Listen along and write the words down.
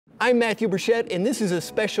I'm Matthew Burchette, and this is a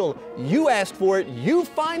special You Asked For It, You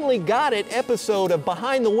Finally Got It episode of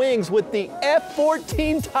Behind the Wings with the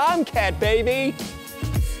F-14 Tomcat, baby!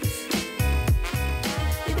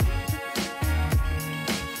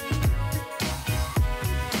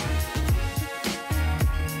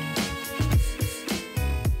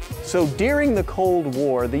 So during the Cold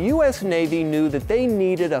War, the U.S. Navy knew that they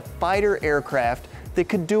needed a fighter aircraft that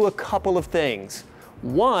could do a couple of things.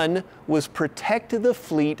 One was protect the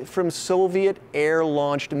fleet from Soviet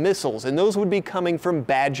air-launched missiles, and those would be coming from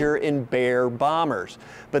Badger and Bear bombers.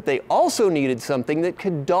 But they also needed something that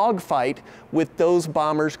could dogfight with those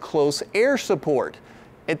bombers' close air support.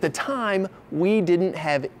 At the time, we didn't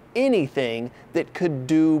have anything that could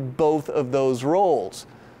do both of those roles.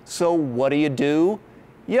 So what do?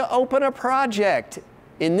 You open a project.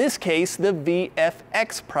 In this case, the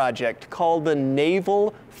VFX project, called the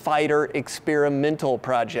Naval Fighter Experimental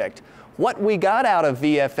Project. What we got out of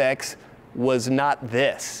VFX was not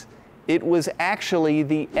this. It was actually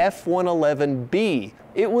the F-111B.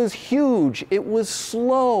 It was huge, it was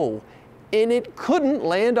slow, and it couldn't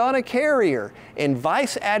land on a carrier. And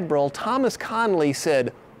Vice Admiral Thomas Connolly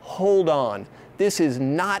said, hold on, this is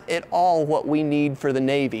not at all what we need for the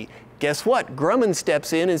Navy. Guess what? Grumman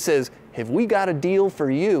steps in and says, have we got a deal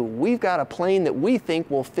for you? We've got a plane that we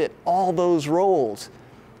think will fit all those roles.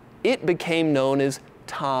 It became known as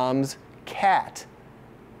Tom's Cat.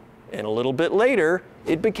 And a little bit later,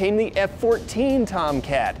 it became the F-14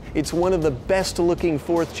 Tomcat. It's one of the best looking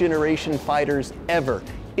fourth generation fighters ever,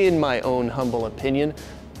 in my own humble opinion.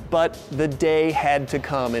 But the day had to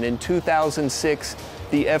come, and in 2006,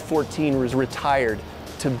 the F-14 was retired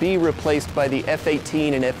to be replaced by the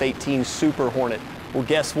F-18 and F-18 Super Hornet. Well,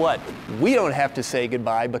 guess what? We don't have to say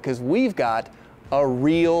goodbye because we've got a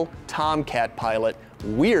real Tomcat pilot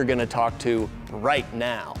we're gonna talk to right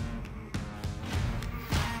now.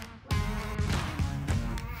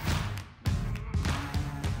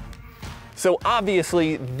 So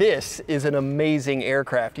obviously, this is an amazing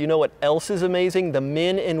aircraft. You know what else is amazing? The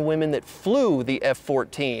men and women that flew the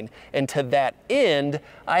F-14. And to that end,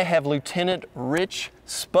 I have Lieutenant Rich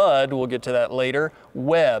Spud, we'll get to that later,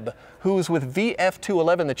 Webb, who's with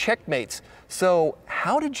VF-211, the Checkmates. So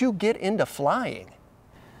how did you get into flying?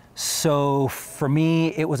 So for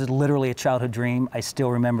me, it was literally a childhood dream. I still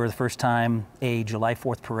remember the first time a July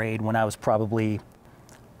 4th parade when I was probably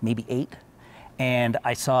maybe 8. And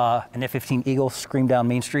I saw an F-15 Eagle scream down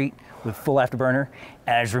Main Street with full afterburner.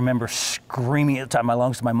 And I just remember screaming at the top of my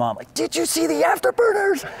lungs to my mom, like, did you see the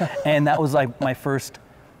afterburners? And that was like my first,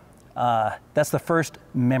 that's the first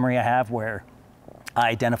memory I have where I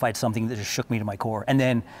identified something that just shook me to my core. And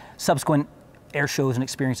then subsequent air shows and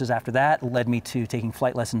experiences after that led me to taking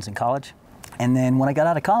flight lessons in college. And then when I got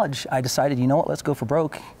out of college, I decided, you know what, let's go for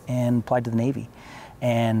broke, and applied to the Navy.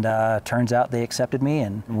 And turns out they accepted me,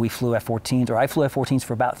 and we flew F-14s, or I flew F-14s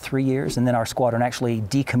for about 3 years, and then our squadron actually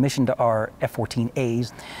decommissioned our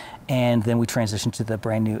F-14As, and then we transitioned to the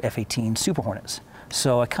brand new F-18 Super Hornets.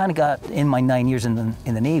 So I kind of got, in my 9 years in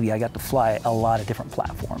the Navy, I got to fly a lot of different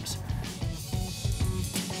platforms.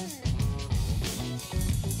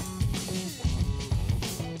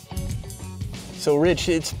 So Rich,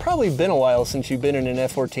 it's probably been a while since you've been in an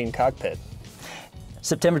F-14 cockpit.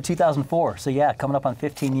 September 2004, so yeah, coming up on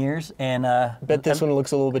 15 years, and bet this one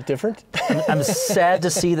looks a little bit different. I'm sad to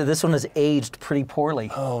see that this one has aged pretty poorly.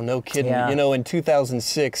 Oh, no kidding. Yeah. You know, in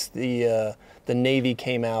 2006, the Navy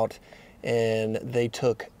came out and they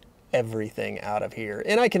took everything out of here.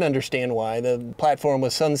 And I can understand why. The platform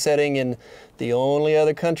was sunsetting, and the only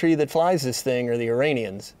other country that flies this thing are the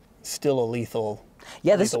Iranians. Still a lethal.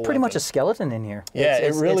 Yeah, this is pretty weapon. much a skeleton in here. Yeah,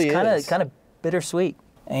 it really is. It's kind of bittersweet.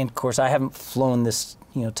 And of course, I haven't flown this,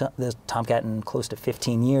 you know, this Tomcat in close to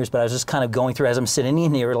 15 years, but I was just kind of going through as I'm sitting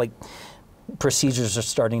in here, like procedures are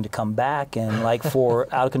starting to come back, and like for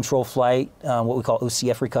out of control flight, what we call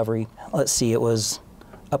OCF recovery. Let's see, it was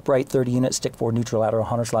upright 30 units, stick forward, neutral, lateral,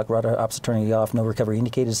 harness lock, rudder, opposite turning off, no recovery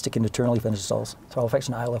indicated, stick internally, finish stalls. Throttle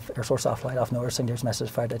affection, ILF, air source off, light off, no air secondaries, message,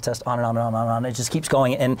 fire dead test, on and on and on and on. It just keeps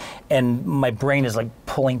going, and my brain is like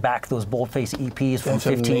pulling back those bold-faced EPs from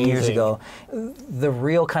 15 years ago. The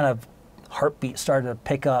real kind of heartbeat started to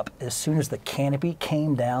pick up as soon as the canopy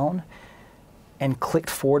came down and clicked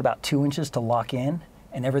forward about 2 inches to lock in,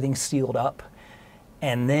 and everything sealed up.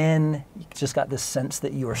 And then you just got this sense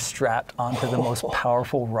that you were strapped onto the most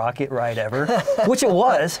powerful rocket ride ever, which it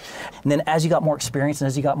was. And then as you got more experience and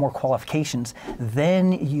as you got more qualifications,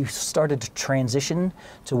 then you started to transition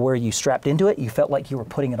to where you strapped into it, you felt like you were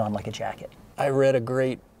putting it on like a jacket. I read a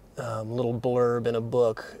great little blurb in a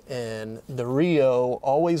book, and the Rio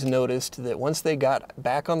always noticed that once they got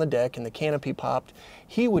back on the deck and the canopy popped,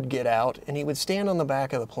 he would get out and he would stand on the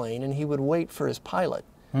back of the plane and he would wait for his pilot.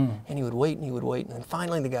 And he would wait and he would wait, and then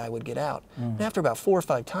finally the guy would get out. And after about 4 or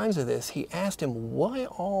 5 times of this, he asked him, why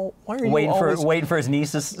are you waiting for his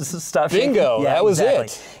niece to stop? Bingo, yeah, that was exactly.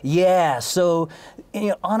 it. Yeah, so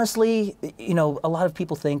honestly, a lot of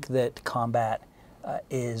people think that combat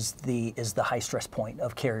is the high stress point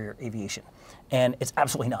of carrier aviation, and it's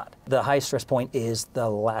absolutely not. The high stress point is the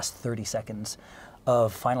last 30 seconds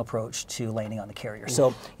of final approach to landing on the carrier.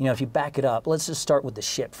 So, if you back it up, let's just start with the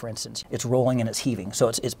ship, for instance. It's rolling and it's heaving. So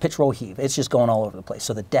it's pitch, roll, heave. It's just going all over the place.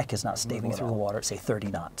 So the deck is not staving through the water at, say, 30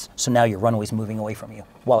 knots. So now your runway's moving away from you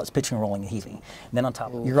while it's pitching, rolling, and heaving. And then on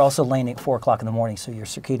top, you're also landing at 4 o'clock in the morning, so your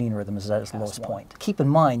circadian rhythm is at its lowest point. Keep in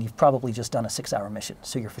mind, you've probably just done a 6-hour mission,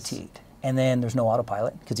 so you're fatigued. And then there's no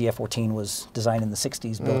autopilot, because the F-14 was designed in the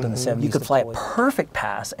 60s, built in the 70s. You could fly a perfect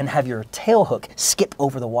pass and have your tail hook skip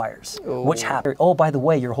over the wires, which happened. Oh, by the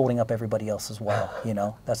way, you're holding up everybody else as well.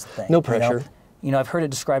 That's the thing. No pressure. I've heard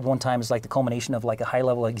it described one time as like the culmination of like a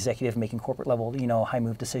high-level executive making corporate level,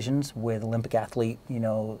 high-move decisions with Olympic athlete,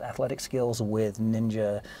 athletic skills with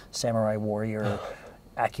ninja, samurai warrior,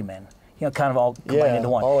 acumen. Kind of all combined into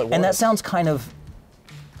one. All at once. And that sounds kind of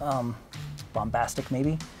bombastic,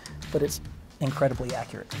 maybe, but it's incredibly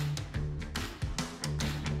accurate.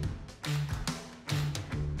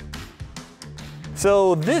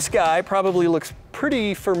 So this guy probably looks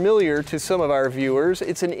pretty familiar to some of our viewers.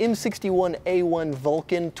 It's an M-61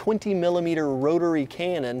 Vulcan 20mm rotary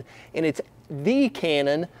cannon, and it's the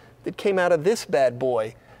cannon that came out of this bad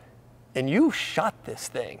boy. And you shot this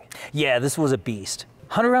thing. Yeah, this was a beast.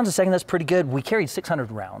 100 rounds a second, that's pretty good. We carried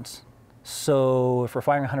 600 rounds. So if we're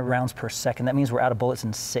firing 100 rounds per second, that means we're out of bullets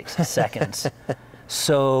in 6 seconds.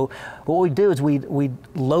 So what we do is we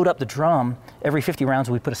load up the drum. Every 50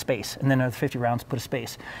 rounds we put a space, and then another 50 rounds put a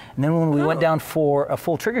space. And then when we went down for a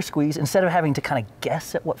full trigger squeeze, instead of having to kind of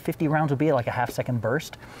guess at what 50 rounds would be, like a half-second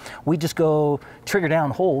burst, we just go trigger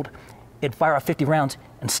down, hold, it'd fire off 50 rounds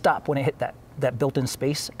and stop when it hit that built-in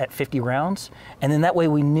space at 50 rounds. And then that way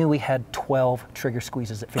we knew we had 12 trigger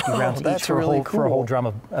squeezes at 50 rounds each for, for a whole drum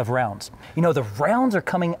of rounds. The rounds are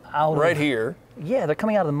coming out right here. Yeah, they're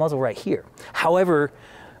coming out of the muzzle right here. However,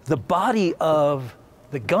 the body of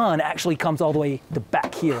the gun actually comes all the way to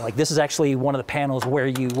back here. Like this is actually one of the panels where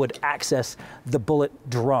you would access the bullet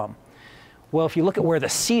drum. Well, if you look at where the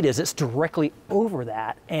seat is, it's directly over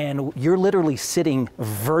that, and you're literally sitting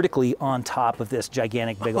vertically on top of this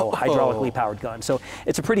gigantic, big old hydraulically powered gun. So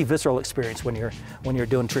it's a pretty visceral experience when you're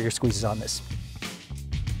doing trigger squeezes on this.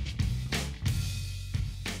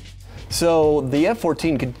 So the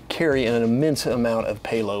F-14 could carry an immense amount of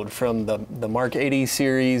payload, from the Mark 80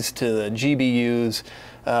 series to the GBUs,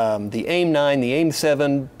 the AIM-9, the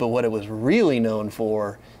AIM-7, but what it was really known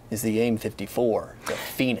for is the AIM-54, the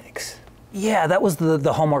Phoenix. Yeah, that was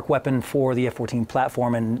the hallmark weapon for the F-14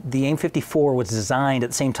 platform, and the AIM-54 was designed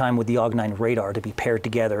at the same time with the AUG-9 radar to be paired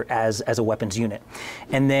together as a weapons unit.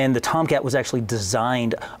 And then the Tomcat was actually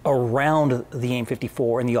designed around the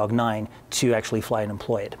AIM-54 and the AUG-9 to actually fly and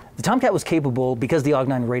employ it. The Tomcat was capable, because the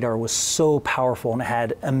AUG-9 radar was so powerful and it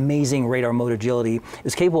had amazing radar mode agility, it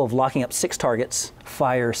was capable of locking up 6 targets,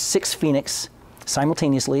 fire 6 Phoenix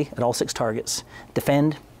simultaneously at all 6 targets,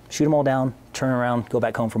 defend, shoot them all down, turn around, go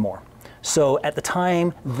back home for more. So at the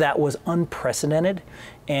time, that was unprecedented.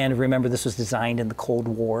 And remember, this was designed in the Cold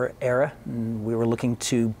War era. And we were looking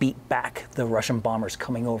to beat back the Russian bombers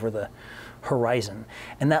coming over the horizon.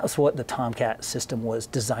 And that was what the Tomcat system was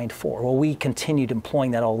designed for. Well, we continued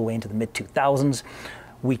employing that all the way into the mid-2000s.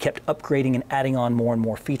 We kept upgrading and adding on more and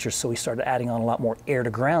more features. So we started adding on a lot more air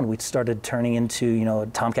to ground. We started turning into,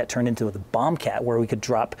 Tomcat turned into the Bombcat, where we could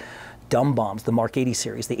drop dumb bombs, the Mark 80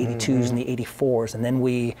 series, the 82s and the 84s, and then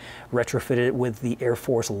we retrofitted it with the Air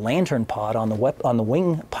Force Lantern pod on the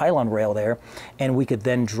wing pylon rail there, and we could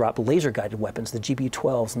then drop laser-guided weapons, the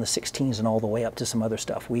GBU-12s and the 16s, and all the way up to some other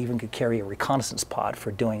stuff. We even could carry a reconnaissance pod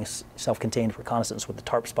for doing self-contained reconnaissance with the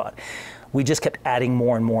TARP pod. We just kept adding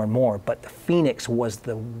more and more and more, but the Phoenix was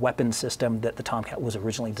the weapon system that the Tomcat was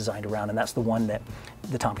originally designed around, and that's the one that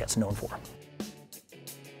the Tomcat's known for.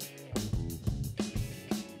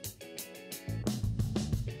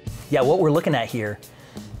 Yeah, what we're looking at here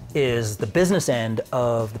is the business end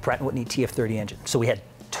of the Pratt Whitney TF30 engine. So we had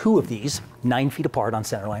 2 of these, 9 feet apart on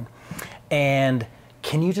centerline. And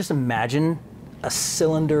can you just imagine a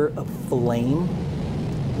cylinder of flame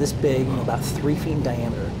this big, about 3 feet in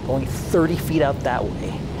diameter, going 30 feet out that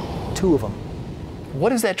way, 2 of them.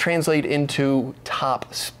 What does that translate into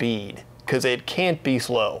top speed? Because it can't be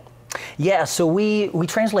slow. Yeah, so we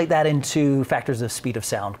translate that into factors of speed of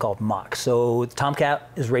sound called Mach. So Tomcat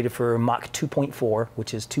is rated for Mach 2.4,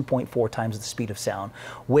 which is 2.4 times the speed of sound,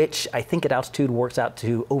 which I think at altitude works out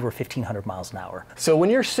to over 1,500 miles an hour. So when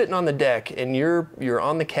you're sitting on the deck and you're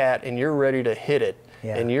on the Cat and you're ready to hit it,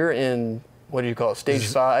 and you're in, what do you call it, stage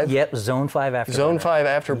 5? Yep, zone 5 afterburner. Zone 5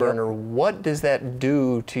 afterburner. Yep. What does that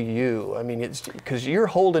do to you? I mean, it's because you're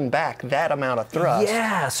holding back that amount of thrust.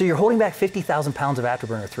 Yeah, so you're holding back 50,000 pounds of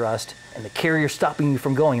afterburner thrust, and the carrier's stopping you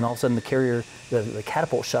from going, and all of a sudden the carrier, the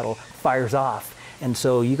catapult shuttle, fires off. And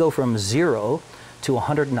so you go from 0 to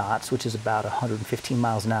 100 knots, which is about 115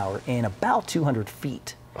 miles an hour, in about 200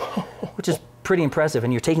 feet, which is pretty impressive.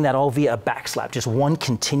 And you're taking that all via a backslap, just one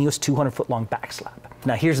continuous 200-foot long backslap.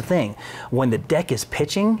 Now here's the thing, when the deck is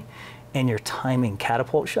pitching and you're timing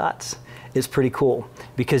catapult shots, it's pretty cool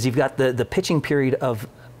because you've got the pitching period of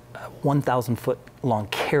 1,000 foot long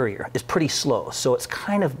carrier is pretty slow. So it's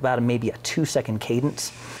kind of about maybe a 2-second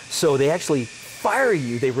cadence. So they actually fire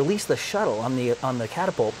you, they release the shuttle on the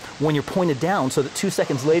catapult when you're pointed down so that 2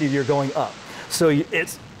 seconds later you're going up. So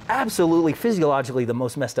it's absolutely physiologically the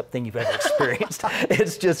most messed up thing you've ever experienced.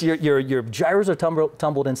 It's just your gyros are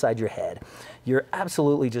tumbled inside your head. You're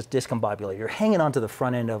absolutely just discombobulated. You're hanging onto the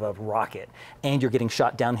front end of a rocket, and you're getting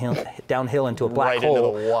shot downhill into a black hole. Right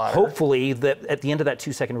into the water. Hopefully, that at the end of that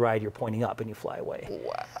 2-second ride, you're pointing up and you fly away.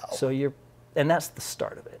 Wow. So and that's the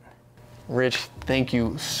start of it. Rich, thank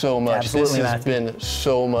you so much. Absolutely, this has been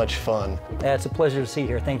so much fun. Yeah, it's a pleasure to see you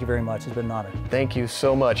here. Thank you very much. It's been an honor. Thank you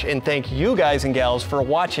so much. And thank you guys and gals for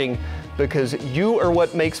watching, because you are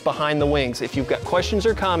what makes Behind the Wings. If you've got questions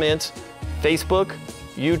or comments, Facebook,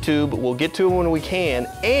 YouTube, we'll get to them when we can.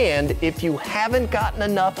 And if you haven't gotten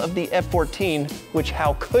enough of the F-14, which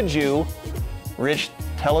how could you, Rich,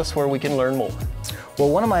 tell us where we can learn more. Well,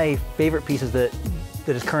 one of my favorite pieces that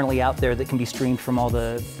is currently out there that can be streamed from all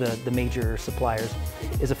the major suppliers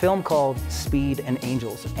is a film called Speed and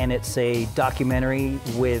Angels, and it's a documentary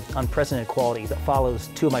with unprecedented quality that follows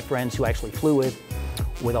 2 of my friends who I actually flew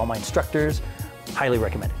with all my instructors. Highly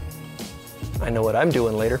recommend it. I know what I'm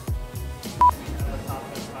doing later.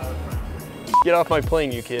 Get off my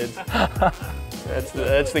plane, you kids.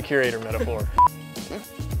 That's the Curator metaphor.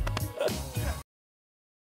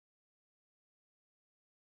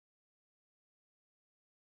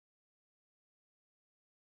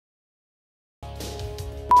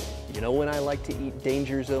 You know when I like to eat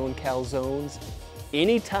Danger Zone calzones?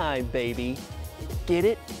 Anytime, baby. Get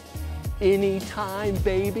it? Anytime,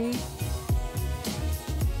 baby.